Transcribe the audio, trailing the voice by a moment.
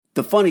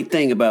The funny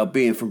thing about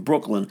being from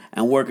Brooklyn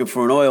and working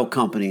for an oil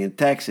company in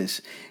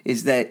Texas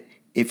is that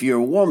if you're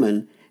a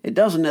woman, it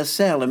doesn't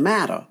necessarily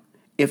matter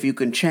if you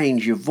can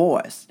change your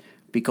voice,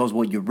 because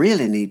what you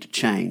really need to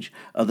change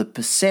are the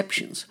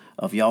perceptions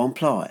of your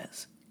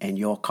employers and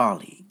your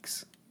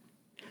colleagues.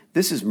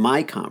 This is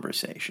my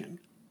conversation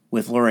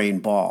with Lorraine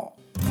Ball.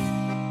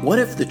 What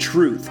if the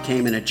truth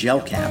came in a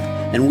gel cap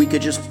and we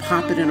could just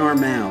pop it in our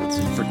mouths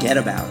and forget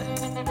about it?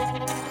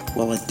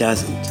 Well, it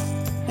doesn't,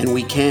 and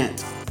we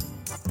can't.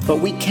 But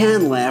we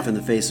can laugh in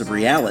the face of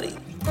reality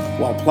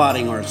while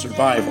plotting our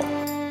survival.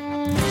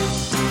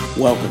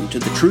 Welcome to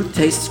the Truth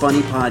Tastes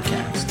Funny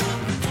podcast.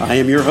 I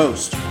am your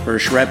host,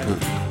 Hirsch Redpoon,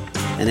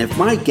 and if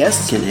my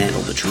guests can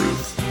handle the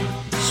truth,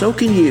 so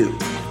can you.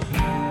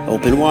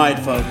 Open wide,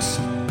 folks.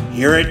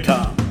 Here it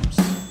comes.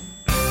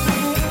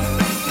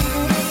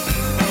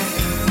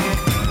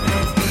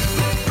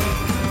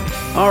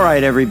 All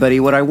right, everybody.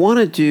 What I want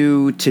to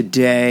do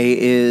today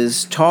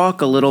is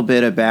talk a little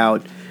bit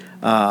about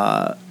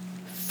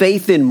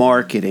faith in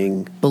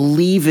marketing,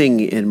 believing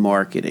in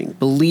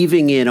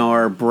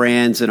our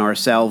brands and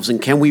ourselves,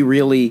 and can we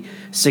really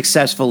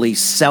successfully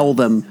sell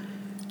them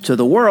to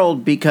the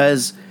world?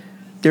 Because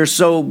there's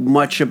so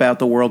much about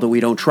the world that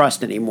we don't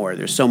trust anymore.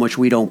 There's so much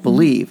we don't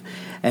believe.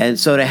 And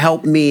so to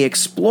help me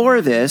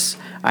explore this,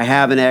 I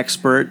have an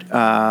expert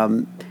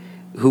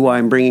who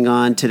I'm bringing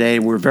on today,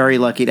 and we're very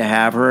lucky to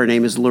have her. Her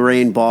name is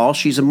Lorraine Ball.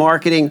 She's a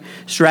marketing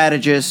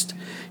strategist.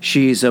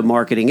 She's a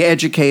marketing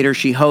educator.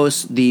 She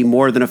hosts the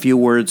More Than a Few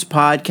Words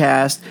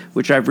podcast,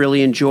 which I've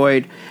really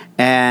enjoyed.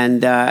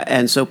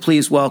 And so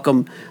please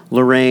welcome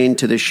Lorraine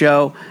to the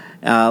show.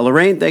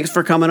 Lorraine, thanks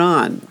for coming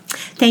on.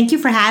 Thank you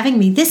for having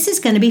me. This is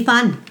going to be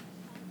fun.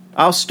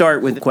 I'll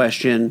start with the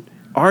question,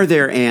 are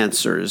there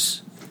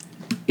answers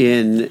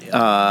in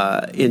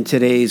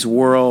today's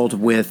world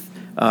with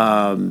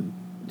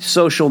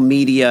social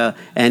media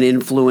and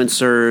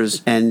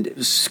influencers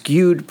and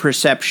skewed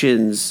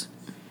perceptions?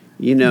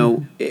 You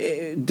know,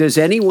 does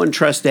anyone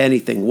trust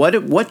anything?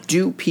 What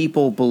do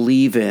people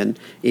believe in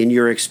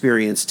your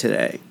experience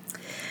today?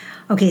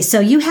 Okay, so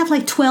you have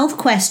like 12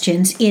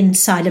 questions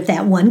inside of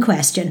that one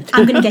question.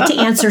 I'm going to get to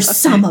answer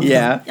some of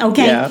them.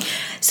 Okay? Yeah.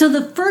 So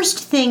the first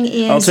thing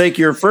is... I'll take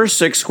your first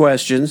 6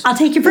 questions. I'll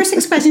take your first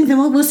 6 questions, and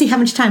we'll see how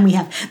much time we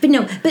have.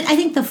 But I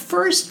think the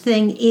first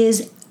thing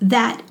is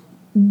that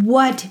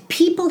what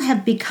people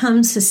have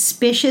become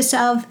suspicious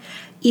of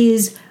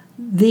is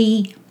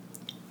the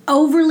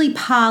overly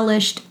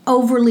polished,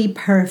 overly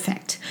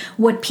perfect.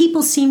 What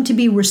people seem to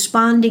be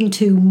responding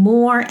to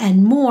more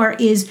and more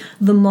is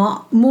the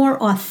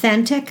more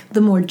authentic,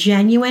 the more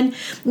genuine.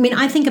 I mean,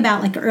 I think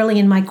about like early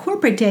in my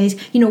corporate days,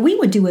 we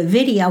would do a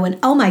video and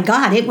oh my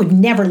God, it would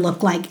never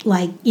look like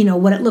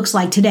what it looks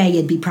like today.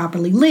 It'd be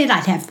properly lit.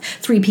 I'd have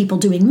 3 people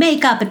doing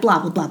makeup and blah,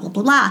 blah, blah, blah,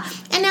 blah, blah.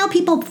 And now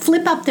people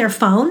flip up their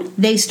phone.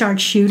 They start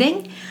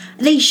shooting.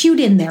 They shoot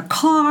in their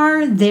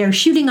car, they're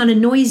shooting on a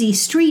noisy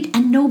street,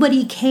 and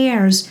nobody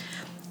cares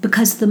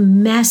because the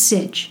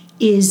message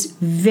is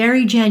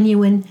very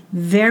genuine,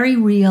 very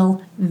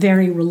real,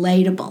 very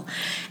relatable.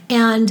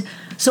 And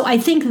so I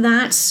think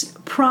that's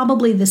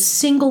probably the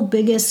single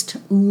biggest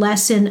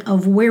lesson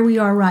of where we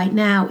are right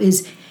now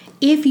is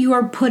if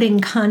you're putting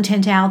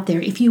content out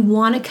there, if you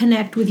want to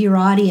connect with your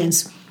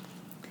audience.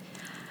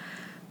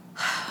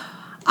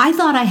 I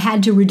thought I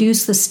had to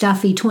reduce the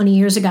stuffy 20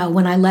 years ago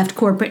when I left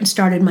corporate and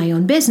started my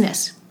own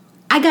business.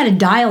 I got to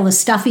dial the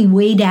stuffy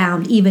way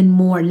down even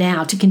more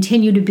now to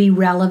continue to be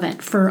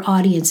relevant for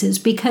audiences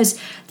because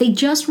they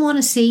just want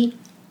to see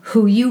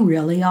who you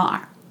really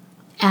are.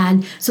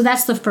 And so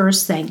that's the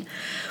first thing.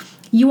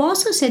 You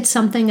also said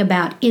something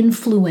about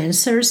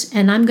influencers,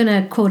 and I'm going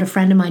to quote a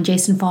friend of mine,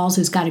 Jason Falls,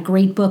 who's got a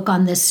great book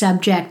on this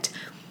subject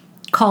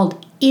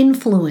called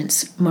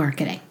Influence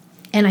Marketing.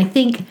 And I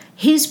think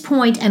his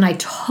point, and I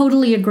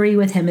totally agree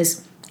with him,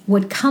 is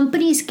what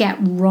companies get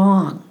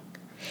wrong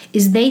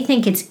is they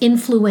think it's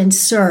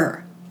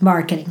influencer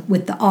marketing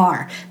with the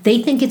R.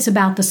 They think it's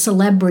about the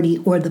celebrity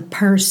or the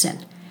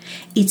person.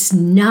 It's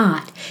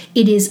not.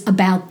 It is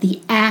about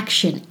the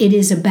action. It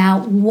is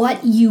about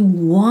what you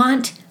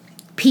want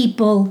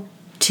people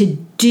to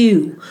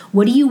do.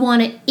 What do you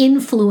want to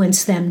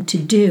influence them to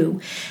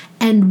do?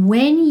 And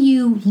when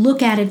you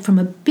look at it from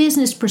a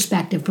business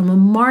perspective, from a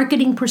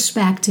marketing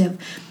perspective,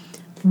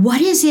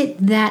 what is it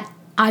that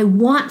I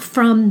want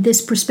from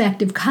this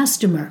prospective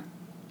customer?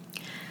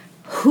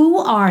 Who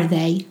are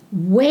they?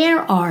 Where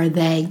are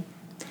they?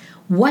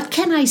 What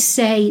can I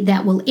say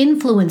that will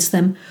influence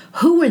them?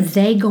 Who are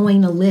they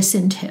going to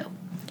listen to?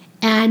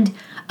 And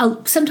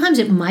sometimes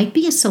it might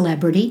be a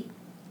celebrity,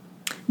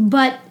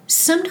 but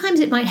sometimes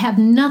it might have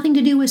nothing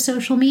to do with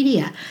social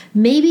media.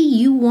 Maybe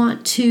you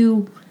want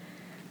to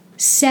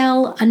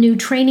sell a new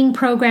training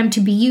program to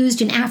be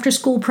used in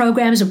after-school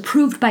programs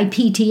approved by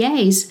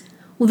PTAs.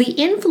 Well, the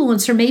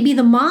influencer may be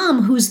the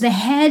mom who's the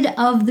head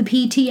of the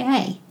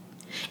PTA.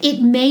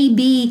 It may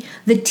be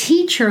the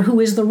teacher who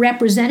is the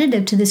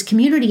representative to this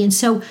community. And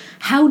so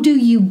how do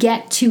you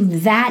get to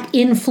that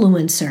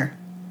influencer?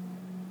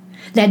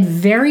 That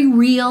very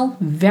real,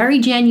 very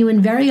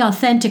genuine, very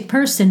authentic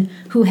person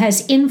who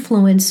has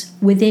influence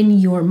within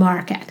your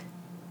market.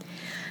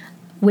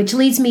 Which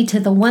leads me to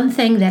the one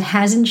thing that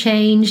hasn't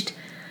changed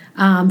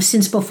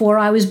since before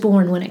I was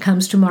born when it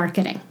comes to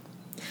marketing.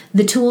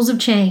 The tools have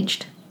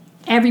changed.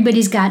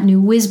 Everybody's got new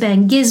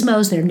whiz-bang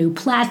gizmos, there are new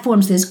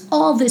platforms, there's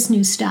all this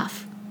new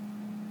stuff.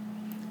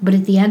 But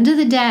at the end of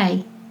the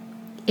day,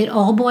 it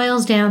all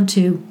boils down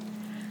to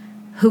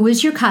who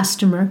is your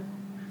customer,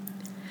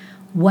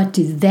 what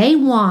do they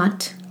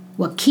want,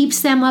 what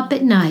keeps them up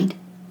at night,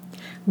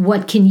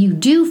 what can you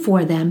do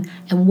for them,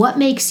 and what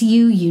makes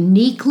you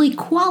uniquely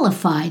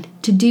qualified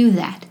to do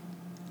that.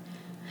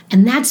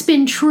 And that's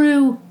been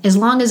true as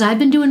long as I've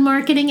been doing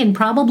marketing and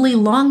probably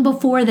long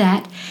before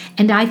that.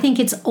 And I think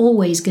it's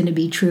always going to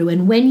be true.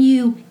 And when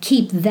you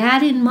keep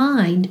that in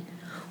mind,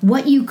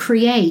 what you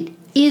create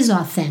is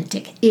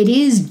authentic. It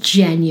is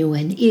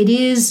genuine. It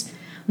is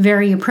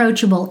very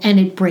approachable, and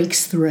it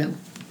breaks through.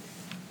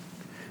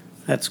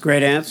 That's a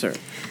great answer.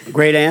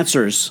 Great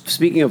answers.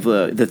 Speaking of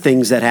the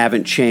things that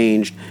haven't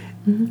changed,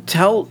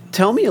 tell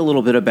me a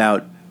little bit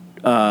about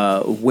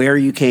where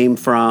you came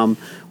from,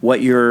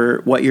 what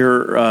your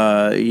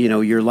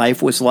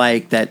life was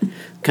like that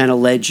kind of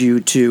led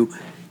you to,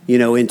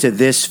 into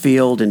this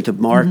field, into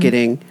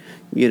marketing.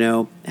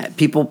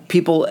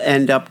 People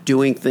end up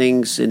doing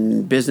things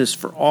in business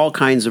for all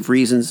kinds of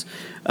reasons.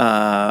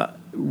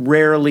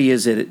 Rarely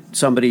is it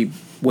somebody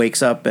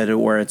wakes up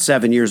at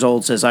 7 years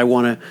old says, I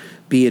want to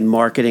be in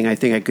marketing. I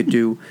think I could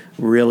do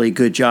a really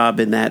good job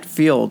in that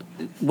field.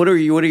 What are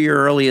your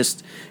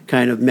earliest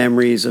kind of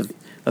memories of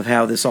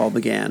how this all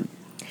began?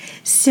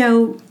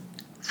 So,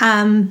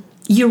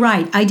 you're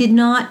right. I did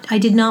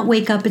not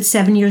wake up at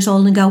 7 years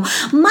old and go,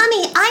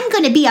 Mommy, I'm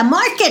going to be a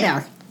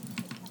marketer.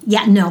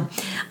 Yeah, no.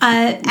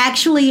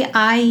 Actually,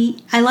 I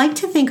like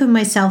to think of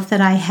myself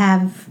that I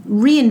have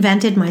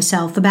reinvented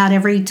myself about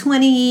every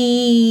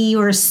 20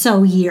 or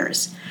so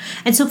years.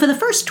 And so for the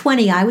first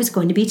 20, I was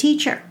going to be a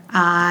teacher.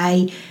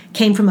 I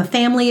came from a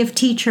family of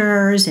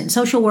teachers and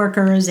social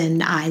workers,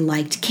 and I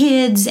liked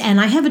kids, and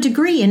I have a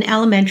degree in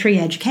elementary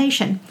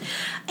education.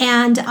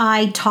 And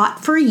I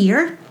taught for a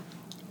year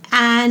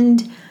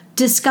and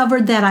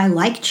discovered that I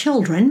like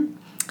children.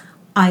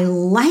 I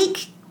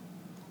like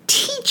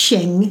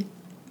teaching,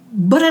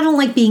 but I don't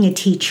like being a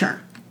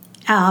teacher.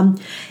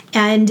 And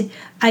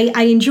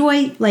I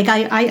enjoy,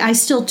 I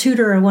still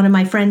tutor. One of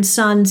my friend's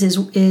sons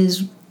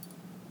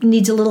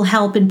needs a little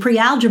help in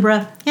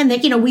pre-algebra, and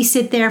we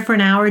sit there for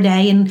an hour a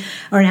day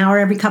or an hour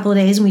every couple of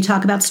days, and we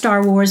talk about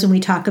Star Wars, and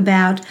we talk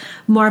about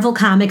Marvel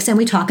Comics, and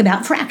we talk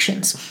about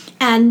fractions.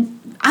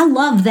 And I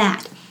love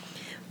that.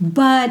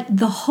 But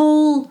the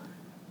whole,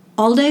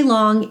 all day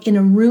long in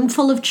a room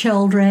full of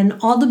children,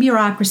 all the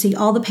bureaucracy,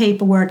 all the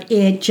paperwork,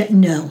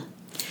 no.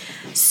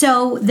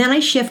 So then I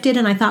shifted,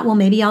 and I thought, well,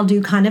 maybe I'll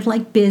do kind of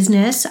like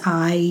business.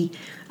 I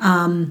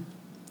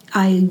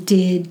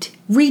did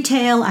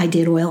retail, I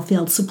did oil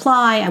field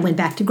supply, I went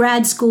back to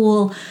grad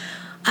school,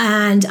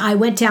 and I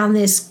went down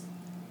this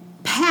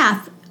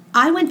path.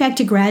 I went back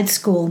to grad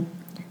school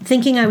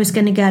thinking I was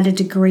going to get a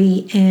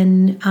degree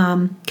in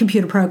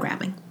computer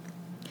programming.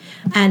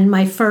 And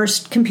my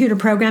first computer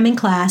programming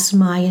class,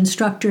 my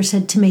instructor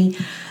said to me,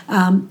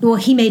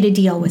 he made a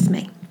deal with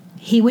me.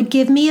 He would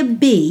give me a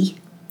B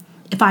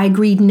if I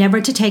agreed never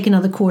to take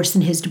another course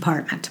in his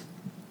department.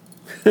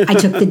 I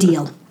took the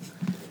deal.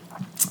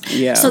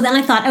 Yeah. So then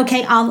I thought,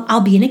 okay,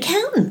 I'll be an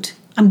accountant.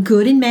 I'm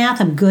good in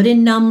math. I'm good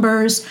in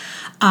numbers.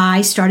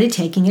 I started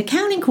taking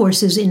accounting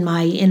courses in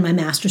my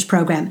master's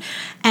program,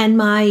 and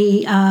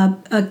my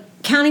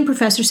accounting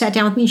professor sat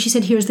down with me and she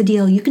said, "Here's the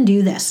deal. You can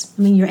do this.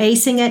 I mean, you're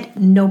acing it,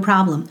 no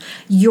problem.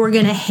 You're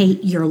going to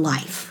hate your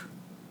life."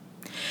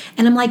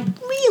 And I'm like,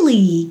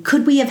 really?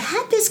 Could we have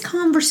had this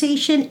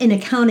conversation in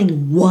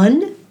accounting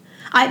 1?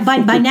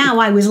 By now,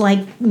 I was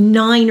like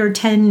 9 or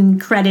 10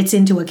 credits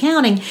into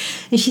accounting.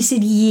 And she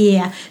said,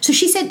 yeah. So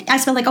I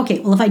said, okay,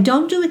 well, if I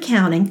don't do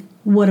accounting,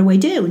 what do I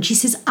do? And she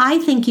says, I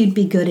think you'd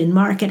be good in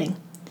marketing.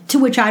 To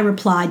which I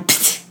replied,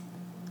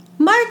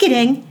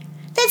 marketing?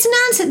 That's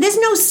nonsense. There's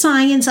no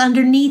science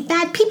underneath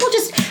that. People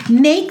just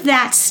make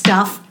that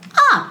stuff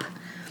up.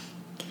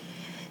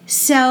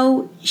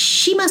 So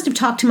she must have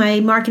talked to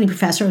my marketing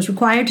professor. I was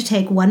required to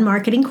take one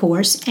marketing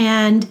course,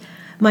 and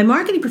my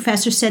marketing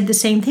professor said the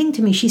same thing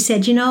to me. She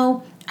said,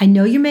 I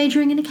know you're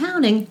majoring in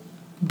accounting,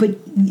 but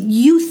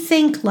you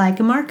think like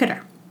a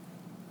marketer.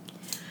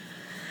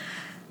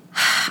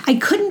 I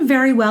couldn't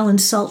very well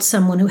insult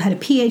someone who had a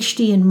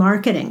PhD in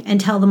marketing and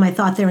tell them I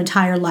thought their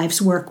entire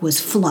life's work was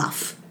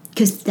fluff,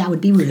 because that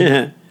would be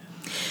rude.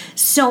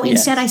 So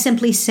instead I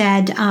simply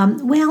said,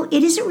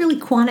 it isn't really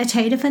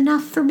quantitative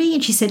enough for me.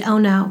 And she said, oh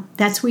no,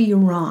 that's where you're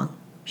wrong.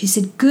 She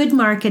said, good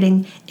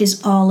marketing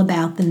is all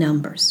about the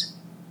numbers.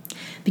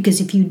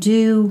 Because if you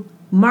do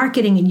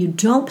marketing and you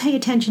don't pay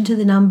attention to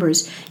the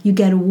numbers, you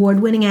get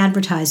award-winning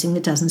advertising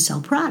that doesn't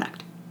sell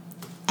product.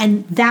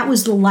 And that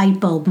was the light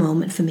bulb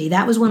moment for me.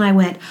 That was when I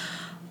went,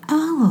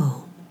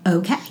 oh,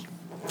 okay.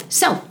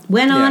 So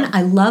went on.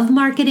 I love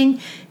marketing,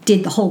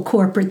 did the whole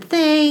corporate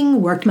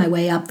thing, worked my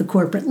way up the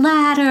corporate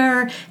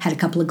ladder, had a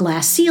couple of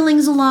glass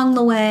ceilings along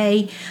the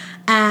way,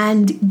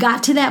 and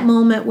got to that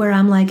moment where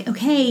I'm like,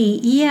 okay,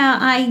 yeah,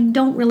 I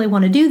don't really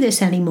want to do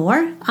this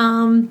anymore.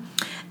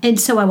 And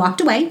so I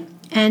walked away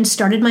and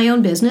started my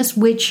own business,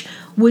 which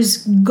was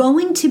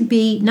going to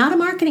be not a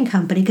marketing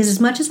company, because as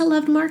much as I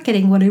loved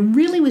marketing, what I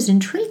really was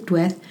intrigued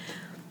with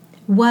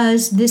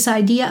was this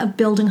idea of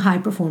building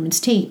high-performance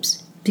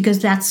teams, because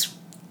that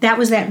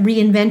was that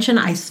reinvention,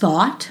 I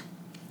thought.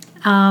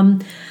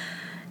 And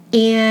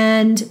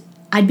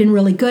I'd been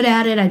really good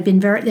at it. I'd been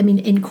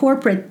in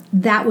corporate,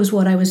 that was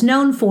what I was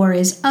known for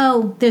is,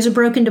 oh, there's a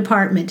broken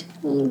department.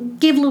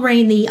 Give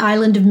Lorraine the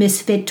island of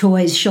misfit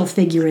toys. She'll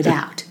figure it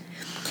out.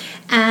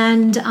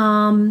 And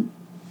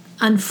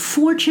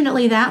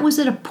unfortunately, that was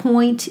at a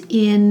point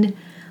in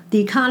the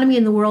economy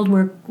in the world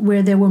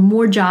where there were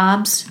more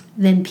jobs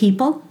than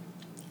people,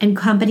 and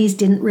companies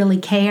didn't really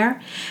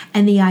care.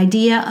 And the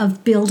idea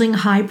of building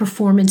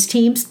high-performance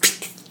teams,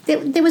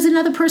 there was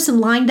another person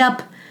lined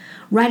up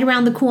right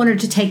around the corner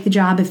to take the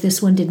job if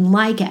this one didn't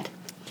like it.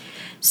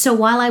 So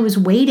while I was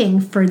waiting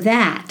for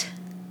that,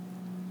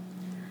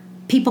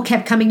 people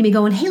kept coming to me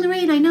going, hey,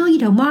 Lorraine, I know you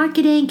know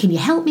marketing. Can you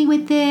help me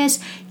with this?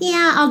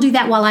 Yeah, I'll do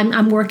that while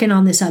I'm working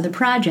on this other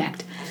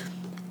project.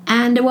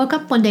 And I woke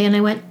up one day and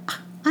I went,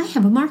 I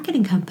have a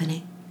marketing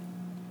company.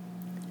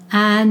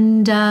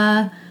 And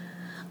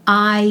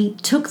I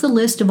took the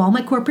list of all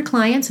my corporate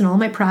clients and all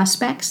my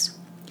prospects,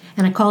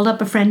 and I called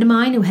up a friend of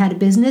mine who had a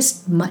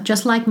business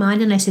just like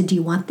mine, and I said, do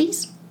you want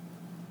these?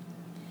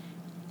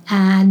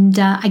 And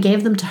I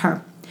gave them to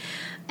her.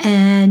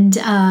 And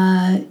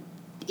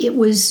it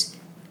was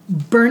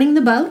burning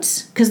the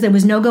boats, because there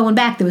was no going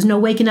back. There was no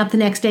waking up the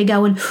next day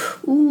going,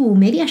 ooh,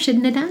 maybe I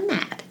shouldn't have done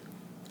that.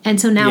 And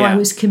so now I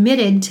was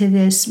committed to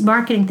this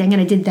marketing thing,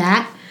 and I did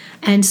that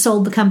and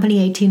sold the company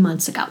 18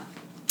 months ago.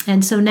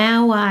 And so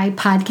now I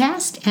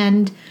podcast,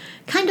 and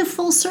kind of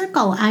full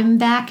circle, I'm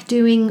back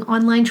doing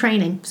online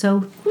training.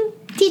 So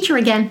teacher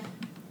again.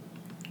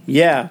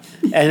 Yeah,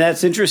 and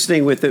that's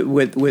interesting with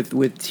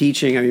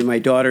teaching. I mean, my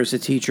daughter's a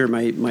teacher.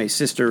 My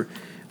sister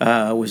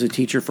was a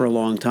teacher for a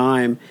long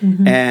time,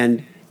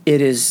 and it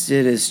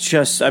is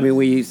just. I mean,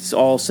 we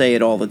all say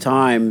it all the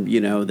time.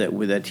 You know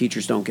that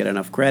teachers don't get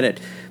enough credit,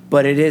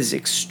 but it is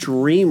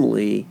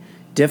extremely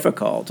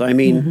difficult. I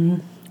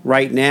mean,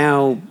 right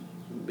now,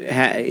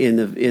 in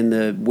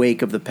the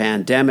wake of the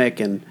pandemic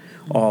and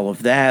all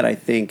of that, I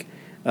think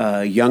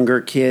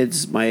younger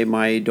kids.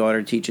 My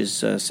daughter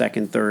teaches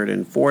second, third,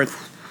 and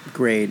fourth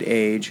grade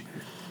age,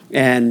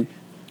 and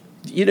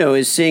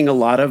is seeing a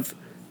lot of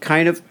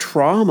kind of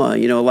trauma.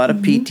 A lot of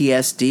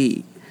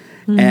PTSD,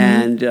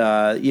 and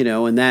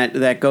and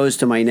that goes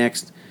to my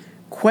next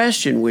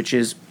question, which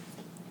is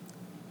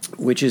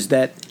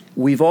that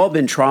we've all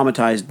been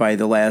traumatized by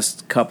the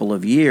last couple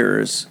of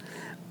years.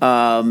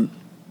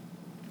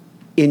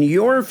 In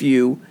your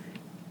view,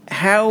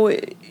 how,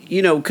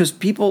 because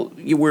people,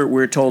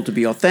 we're told to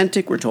be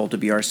authentic, we're told to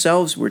be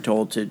ourselves, we're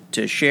told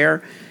to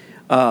share.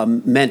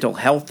 Mental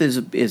health is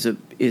an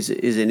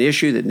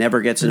issue that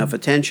never gets enough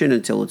attention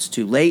until it's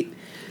too late.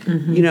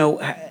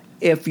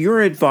 If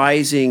you're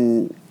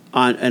advising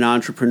on an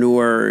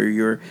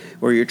entrepreneur,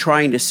 or you're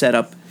trying to set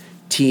up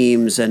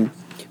teams, and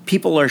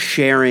people are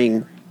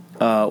sharing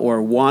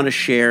or want to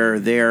share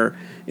their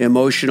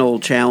emotional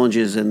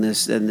challenges and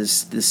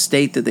this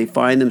state that they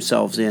find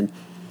themselves in,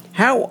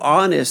 how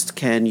honest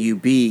can you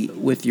be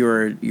with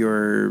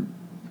your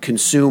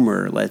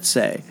consumer, let's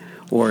say,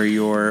 or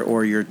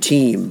your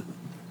team?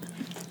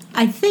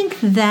 I think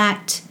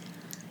that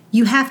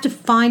you have to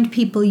find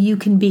people you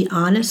can be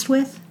honest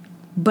with,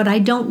 but I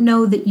don't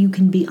know that you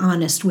can be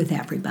honest with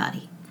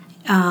everybody.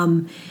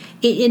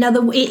 In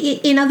other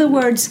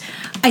words,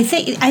 I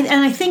think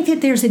that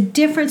there's a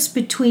difference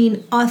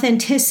between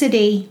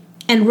authenticity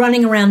and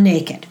running around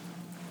naked.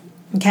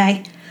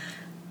 Okay?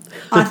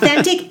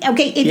 Authentic.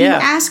 Okay,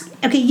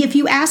 if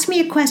you ask me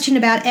a question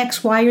about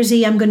X, Y, or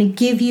Z, I'm going to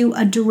give you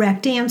a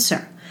direct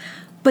answer.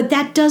 But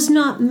that does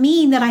not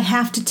mean that I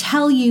have to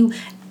tell you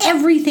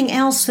everything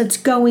else that's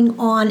going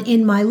on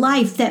in my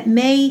life that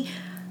may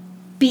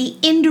be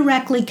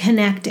indirectly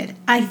connected.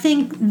 I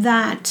think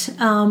that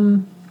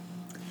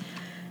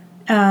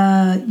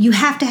you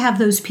have to have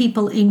those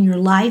people in your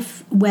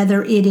life,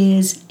 whether it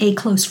is a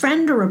close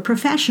friend or a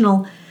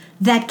professional,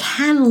 that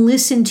can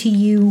listen to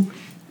you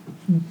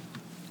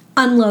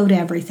unload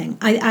everything.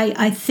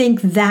 I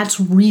think that's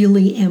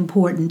really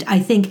important. I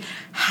think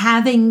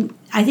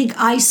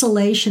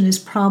isolation is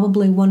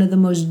probably one of the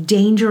most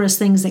dangerous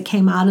things that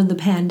came out of the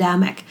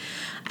pandemic,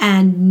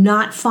 and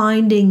not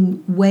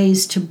finding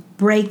ways to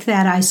break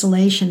that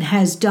isolation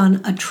has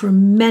done a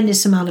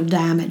tremendous amount of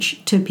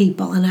damage to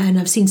people, and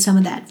I've seen some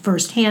of that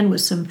firsthand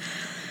with some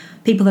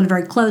people that are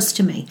very close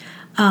to me.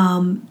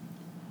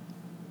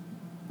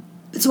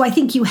 So I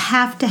think you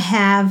have to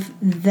have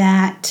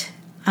that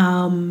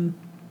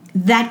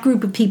that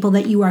group of people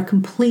that you are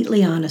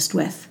completely honest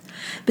with.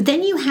 But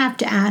then you have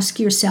to ask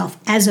yourself,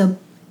 as a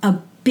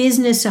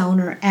business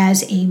owner,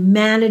 as a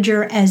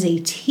manager, as a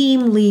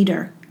team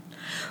leader,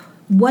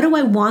 what do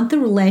I want the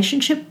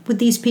relationship with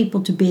these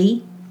people to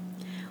be?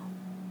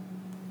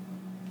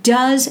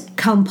 Does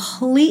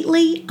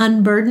completely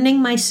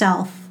unburdening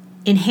myself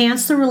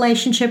enhance the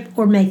relationship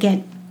or make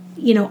it,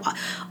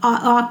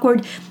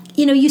 awkward?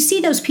 You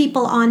see those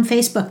people on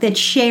Facebook that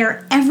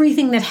share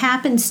everything that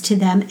happens to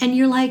them, and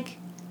you're like,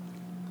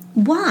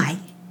 why?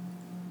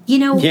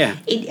 Yeah.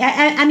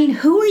 I mean,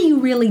 who are you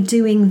really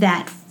doing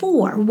that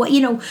for? What,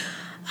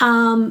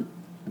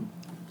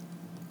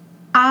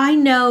 I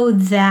know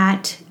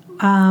that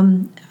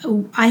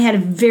I had a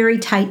very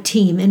tight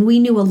team, and we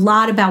knew a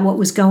lot about what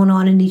was going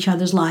on in each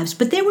other's lives.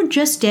 But there were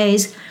just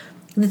days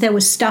that there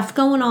was stuff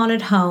going on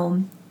at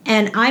home,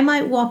 and I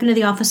might walk into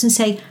the office and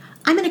say,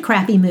 I'm in a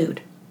crappy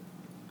mood.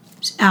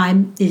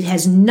 It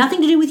has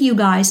nothing to do with you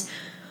guys.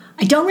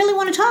 I don't really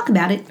want to talk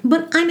about it,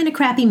 but I'm in a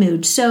crappy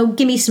mood, so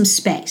give me some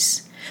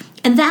space.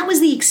 And that was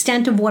the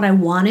extent of what I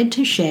wanted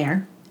to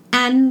share.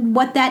 And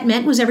what that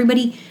meant was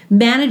everybody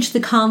managed the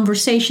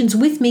conversations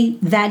with me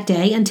that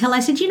day until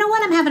I said, you know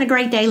what, I'm having a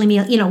great day. Let me,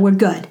 we're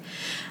good.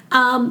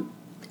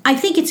 I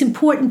think it's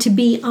important to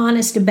be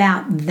honest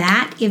about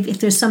that if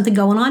there's something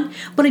going on.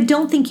 But I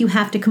don't think you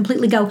have to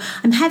completely go,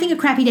 I'm having a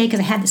crappy day because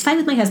I had this fight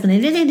with my husband.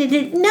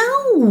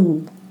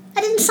 No,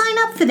 I didn't sign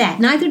up for that.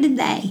 Neither did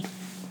they.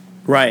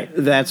 Right.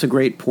 That's a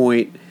great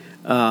point.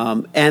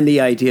 And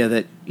the idea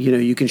that,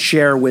 you can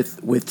share with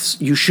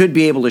you should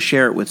be able to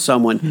share it with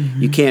someone.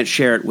 Mm-hmm. You can't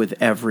share it with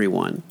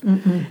everyone.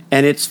 Mm-hmm.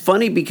 And it's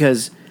funny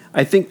because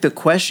I think the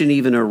question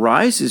even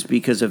arises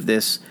because of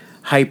this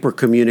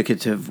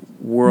hyper-communicative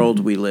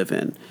world we live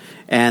in,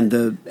 and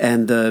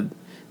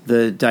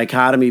the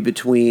dichotomy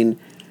between,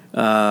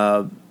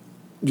 the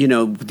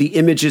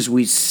images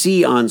we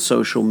see on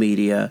social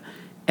media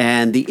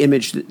and the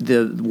image,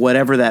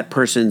 whatever that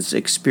person's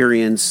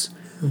experience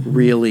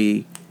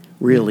really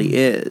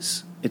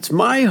is. It's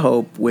my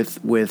hope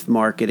with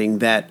marketing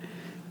that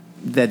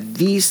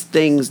these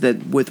things,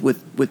 that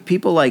with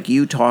people like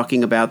you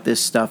talking about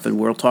this stuff, and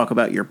we'll talk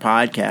about your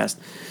podcast,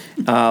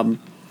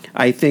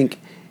 I think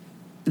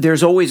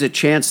there's always a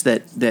chance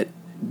that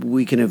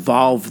we can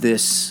evolve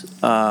this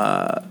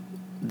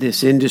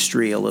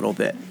industry a little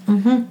bit.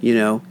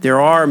 Mm-hmm. There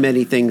are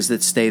many things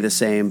that stay the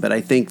same, but I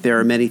think there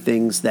are many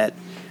things that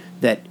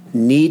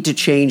need to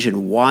change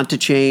and want to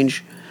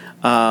change.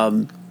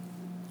 And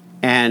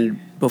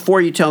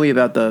before you tell me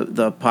about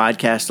the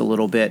podcast a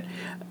little bit,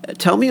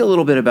 tell me a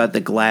little bit about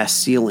the glass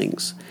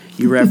ceilings.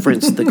 You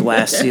referenced the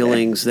glass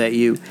ceilings that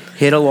you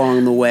hit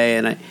along the way,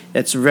 and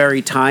that's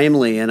very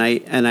timely. And I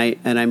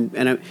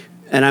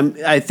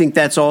think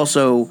that's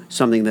also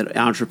something that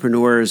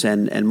entrepreneurs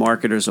and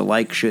marketers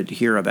alike should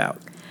hear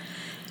about.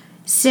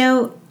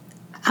 So,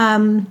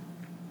 I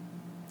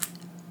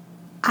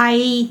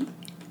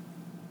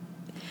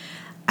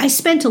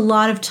spent a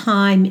lot of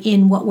time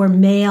in what were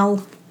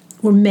male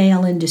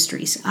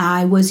industries.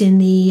 I was in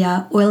the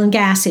oil and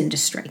gas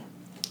industry,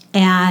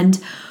 and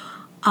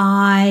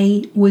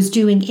I was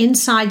doing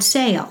inside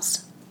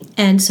sales.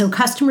 And so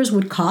customers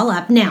would call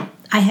up. Now,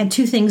 I had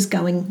two things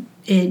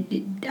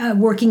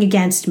working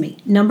against me.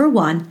 Number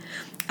one,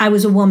 I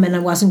was a woman. I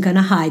wasn't going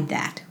to hide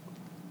that.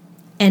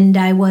 And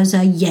I was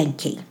a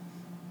Yankee.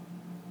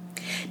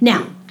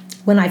 Now,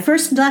 when I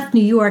first left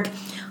New York,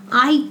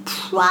 I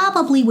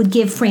probably would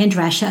give Fran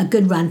Drescher a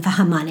good run for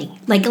her money.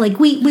 Like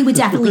we were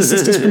definitely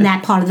sisters from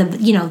that part of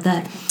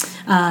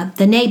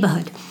the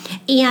neighborhood.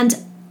 And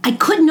I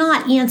could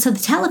not answer the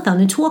telephone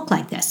and talk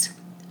like this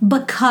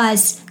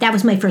because that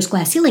was my first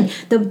glass ceiling.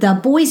 The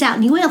boys out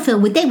in the oil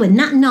field, they would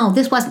not know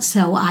this wasn't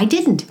so. I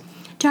didn't.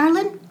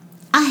 Darling,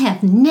 I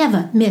have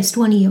never missed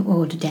one of your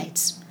order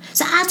dates.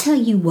 So I'll tell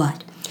you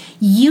what.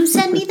 You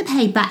send me the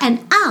paper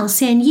and I'll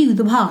send you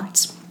the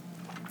parts.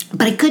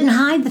 But I couldn't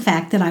hide the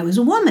fact that I was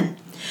a woman.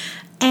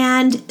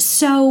 And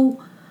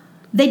so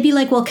they'd be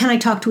like, well, can I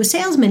talk to a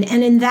salesman?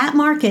 And in that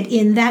market,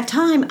 in that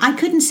time, I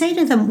couldn't say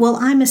to them, well,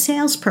 I'm a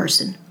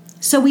salesperson.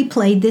 So we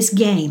played this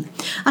game.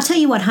 I'll tell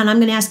you what, hon, I'm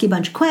going to ask you a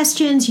bunch of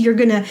questions. You're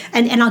going to,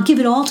 and I'll give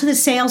it all to the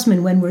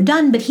salesman when we're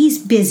done, but he's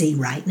busy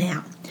right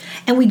now.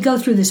 And we'd go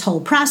through this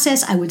whole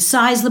process. I would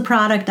size the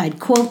product. I'd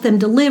quote them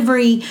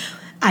delivery.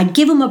 I'd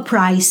give them a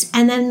price.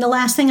 And then the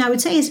last thing I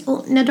would say is,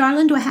 well, now,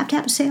 darling, do I have to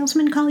have a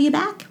salesman call you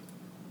back?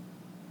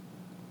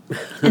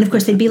 And of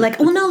course they'd be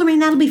like, "Oh no, Lorraine,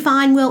 that'll be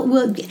fine.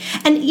 We'll,"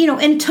 and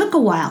it took a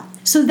while.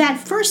 So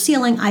that first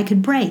ceiling I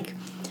could break,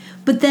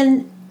 but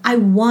then I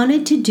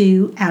wanted to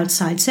do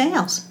outside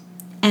sales,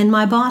 and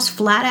my boss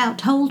flat out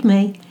told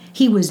me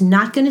he was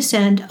not going to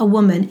send a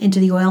woman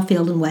into the oil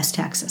field in West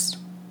Texas.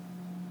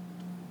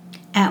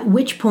 At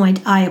which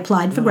point I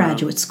applied for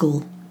graduate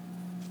school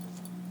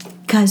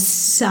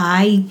because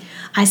I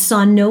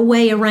saw no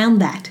way around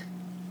that.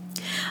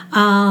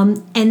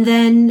 And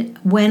then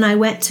when I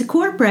went to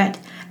corporate.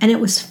 And it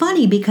was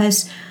funny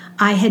because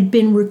I had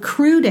been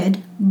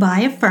recruited by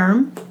a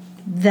firm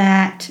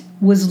that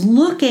was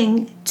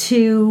looking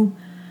to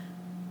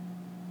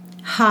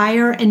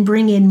hire and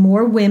bring in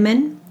more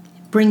women,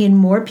 bring in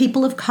more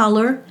people of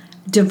color,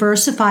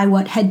 diversify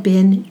what had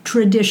been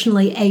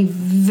traditionally a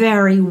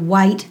very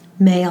white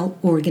male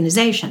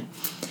organization.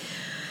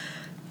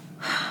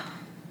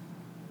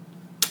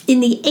 In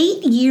the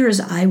 8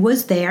 years I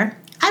was there,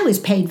 I was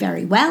paid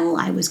very well.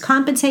 I was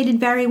compensated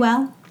very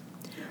well.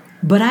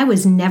 But I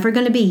was never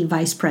going to be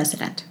vice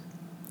president.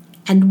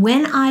 And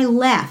when I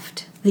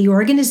left the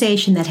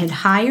organization that had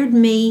hired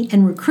me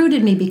and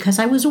recruited me because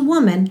I was a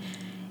woman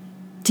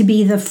to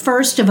be the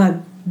first of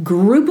a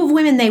group of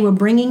women they were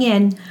bringing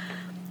in,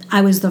 I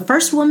was the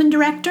first woman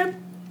director.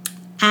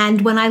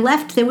 And when I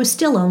left, there was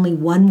still only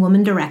one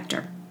woman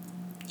director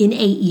in 8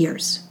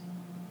 years.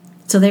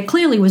 So there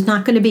clearly was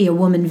not going to be a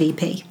woman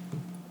VP.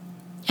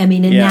 I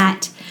mean,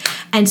 that.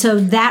 And so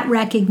that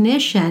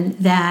recognition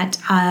that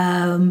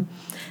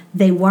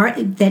they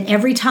weren't, that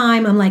every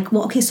time I'm like,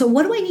 well, okay, so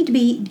what do I need to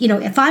be,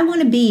 if I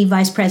want to be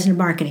vice president of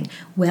marketing,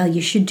 well,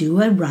 you should do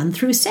a run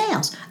through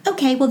sales.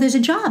 Okay, well, there's a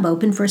job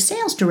open for a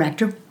sales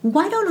director.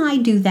 Why don't I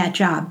do that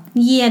job?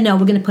 Yeah, no,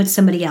 we're going to put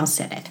somebody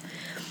else in it.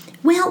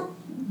 Well,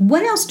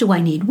 what else do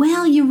I need?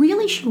 Well, you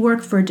really should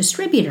work for a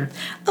distributor.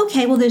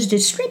 Okay, well, there's a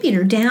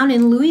distributor down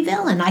in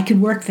Louisville, and I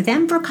could work for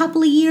them for a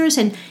couple of years,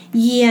 and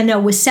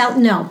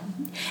no.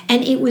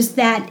 And it was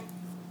that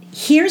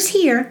here's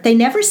here. They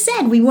never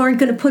said we weren't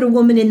going to put a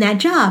woman in that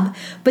job,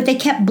 but they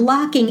kept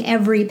blocking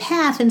every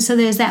path, and so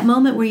there's that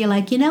moment where you're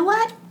like, you know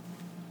what?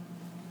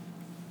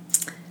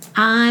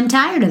 I'm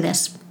tired of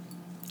this.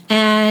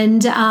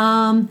 And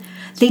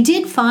they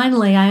did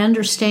finally, I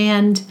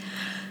understand,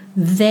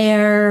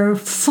 there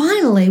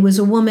finally was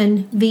a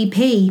woman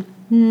VP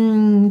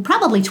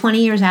probably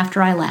 20 years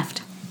after I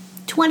left.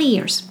 20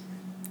 years,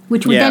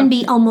 which would then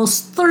be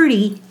almost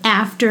 30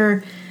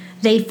 after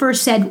they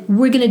first said,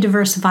 we're going to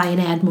diversify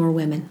and add more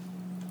women.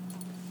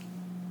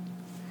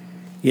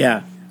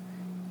 Yeah.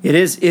 It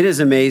is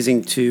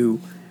amazing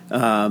to,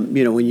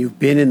 when you've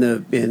been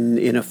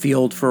in a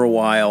field for a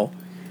while,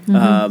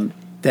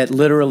 that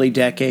literally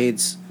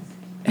decades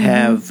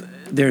have,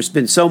 there's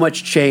been so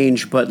much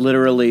change, but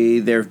literally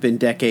there have been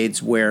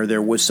decades where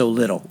there was so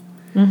little,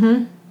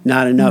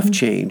 not enough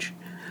change.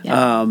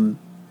 Yeah.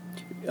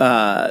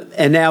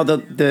 And now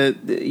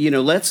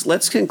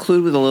let's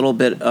conclude with a little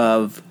bit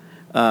of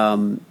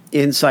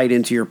insight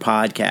into your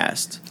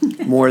podcast,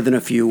 More Than a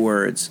Few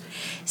Words.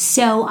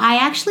 So I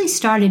actually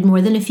started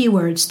More Than a Few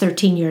Words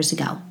 13 years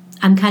ago.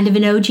 I'm kind of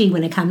an OG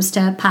when it comes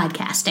to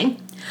podcasting.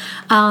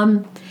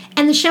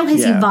 And the show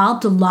has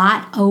evolved a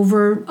lot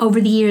over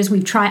the years.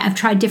 I've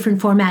tried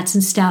different formats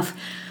and stuff.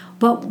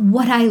 But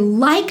what I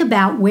like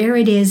about where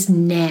it is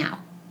now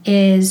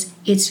is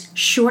it's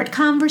short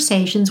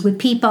conversations with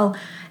people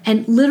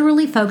and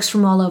literally folks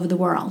from all over the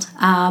world.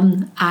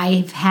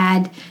 I've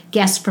had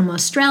guests from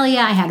Australia.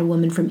 I had a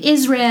woman from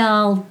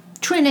Israel,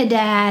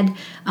 Trinidad,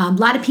 a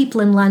lot of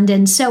people in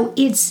London. So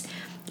it's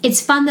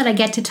fun that I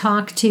get to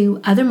talk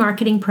to other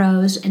marketing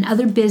pros and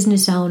other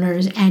business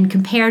owners and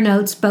compare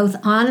notes both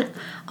on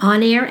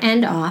air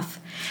and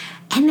off.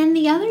 And then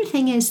the other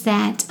thing is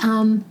that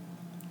I'm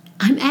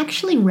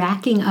actually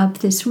racking up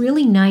this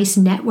really nice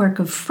network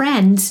of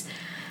friends.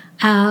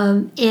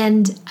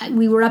 And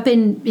we were up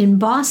in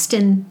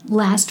Boston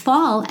last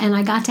fall, and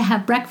I got to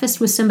have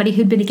breakfast with somebody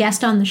who'd been a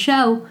guest on the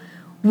show.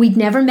 We'd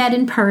never met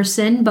in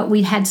person, but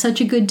we'd had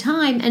such a good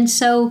time. And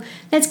so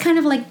that's kind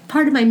of like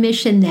part of my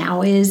mission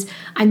now is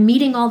I'm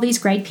meeting all these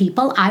great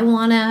people. I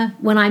want to,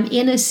 when I'm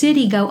in a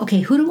city, go,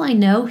 okay, who do I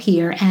know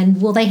here? And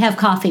will they have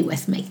coffee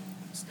with me?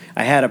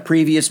 I had a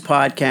previous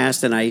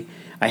podcast, and I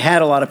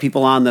had a lot of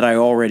people on that I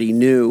already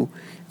knew.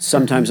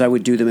 Sometimes I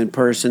would do them in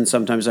person.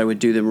 Sometimes I would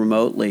do them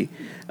remotely.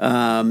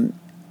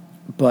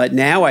 But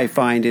now I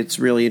find it's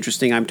really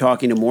interesting. I'm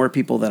talking to more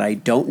people that I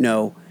don't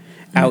know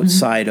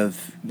outside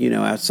of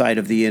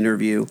the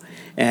interview,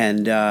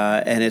 and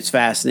it's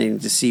fascinating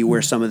to see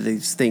where some of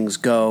these things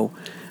go.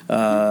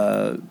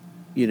 Where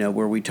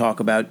we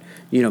talk about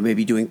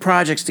maybe doing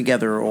projects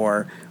together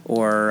or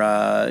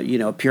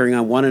appearing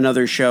on one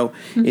another's show.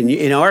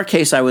 In our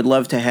case, I would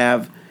love to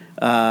have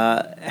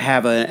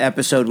an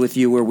episode with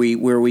you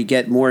where we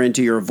get more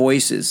into your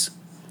voices,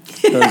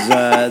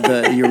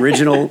 the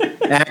original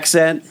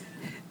accent.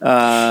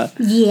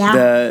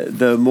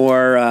 The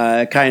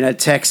more kind of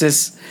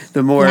Texas,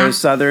 the more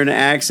Southern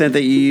accent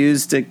that you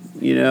use to,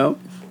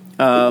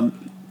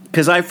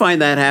 because I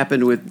find that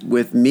happened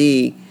with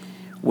me,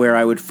 where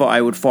I would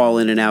fall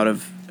in and out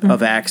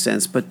of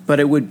accents, but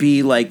it would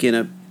be like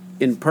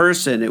in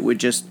person, it would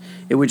just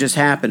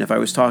happen. If I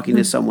was talking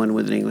to someone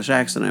with an English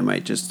accent, I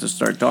might just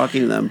start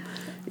talking to them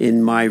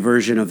in my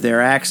version of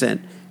their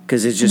accent,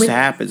 because it just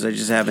happens. I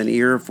just have an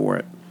ear for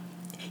it.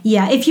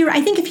 Yeah, if you're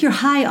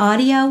high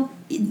audio,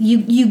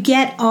 you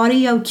get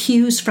audio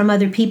cues from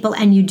other people,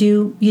 and you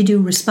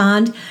do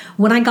respond.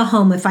 When I go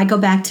home, if I go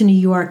back to New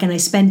York and I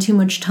spend too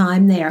much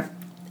time there,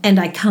 and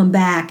I come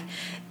back,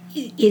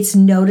 it's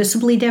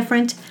noticeably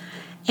different.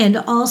 And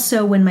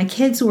also, when my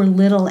kids were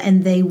little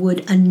and they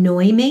would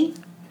annoy me,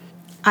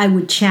 I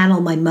would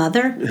channel my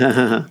mother,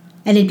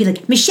 and it'd be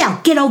like,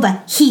 Michelle, get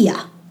over here,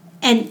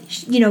 and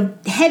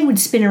head would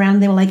spin around,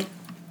 and they were like,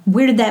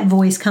 where did that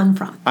voice come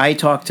from? I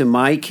talk to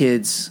my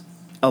kids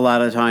a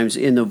lot of times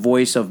in the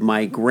voice of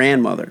my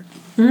grandmother.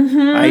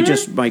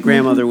 My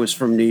grandmother was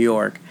from New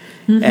York,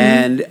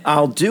 And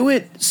I'll do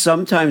it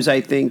sometimes,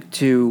 I think,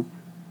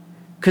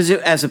 because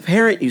as a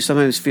parent, you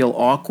sometimes feel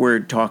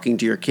awkward talking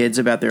to your kids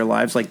about their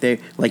lives. Like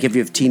if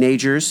you have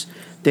teenagers,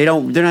 they're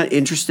not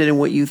interested in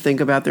what you think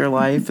about their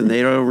life, and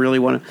they don't really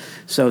want to.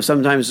 So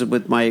sometimes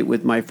with my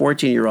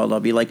 14-year-old, I'll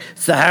be like,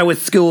 "So how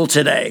was school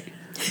today?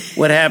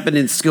 What happened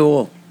in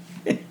school?"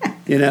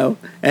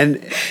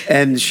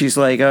 And she's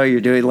like, "Oh, you're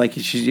doing like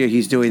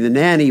he's doing the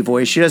nanny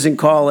voice." She doesn't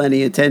call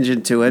any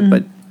attention to it,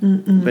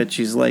 but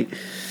she's like,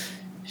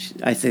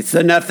 I say,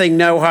 "So nothing,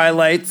 no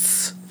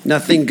highlights,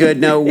 nothing good,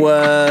 no,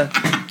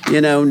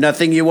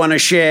 nothing you want to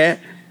share."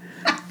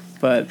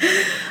 But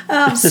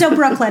so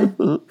Brooklyn.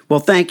 Well,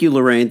 thank you,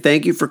 Lorraine.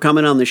 Thank you for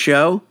coming on the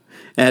show.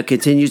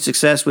 Continued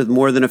success with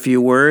More Than a Few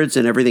Words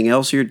and everything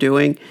else you're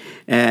doing,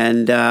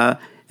 and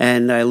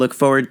I look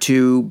forward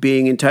to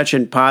being in touch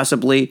and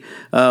possibly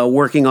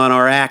working on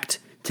our act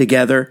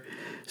together.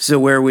 So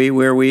where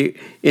we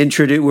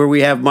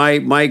have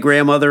my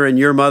grandmother and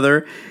your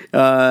mother,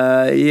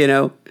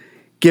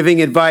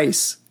 giving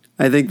advice.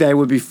 I think that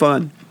would be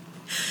fun.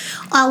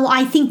 Oh,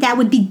 I think that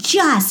would be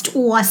just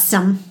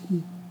awesome.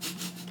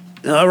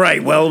 All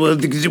right. Well, we'll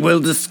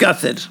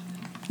discuss it.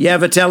 You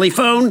have a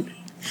telephone?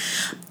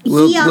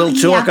 We'll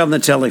talk on the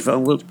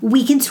telephone.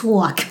 We can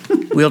talk.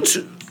 We'll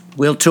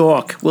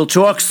talk. We'll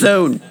talk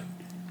soon.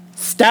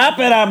 Stop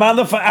it! I'm on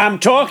the phone. I'm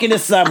talking to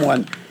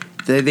someone.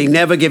 They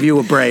never give you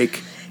a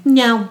break.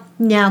 No.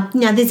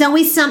 There's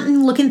always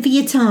something looking for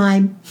your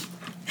time.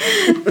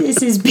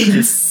 This has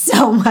been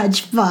so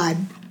much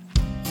fun.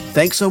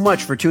 Thanks so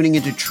much for tuning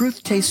into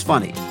Truth Tastes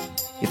Funny.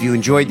 If you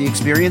enjoyed the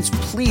experience,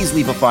 please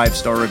leave a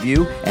 5-star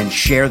review and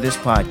share this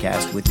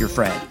podcast with your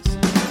friends.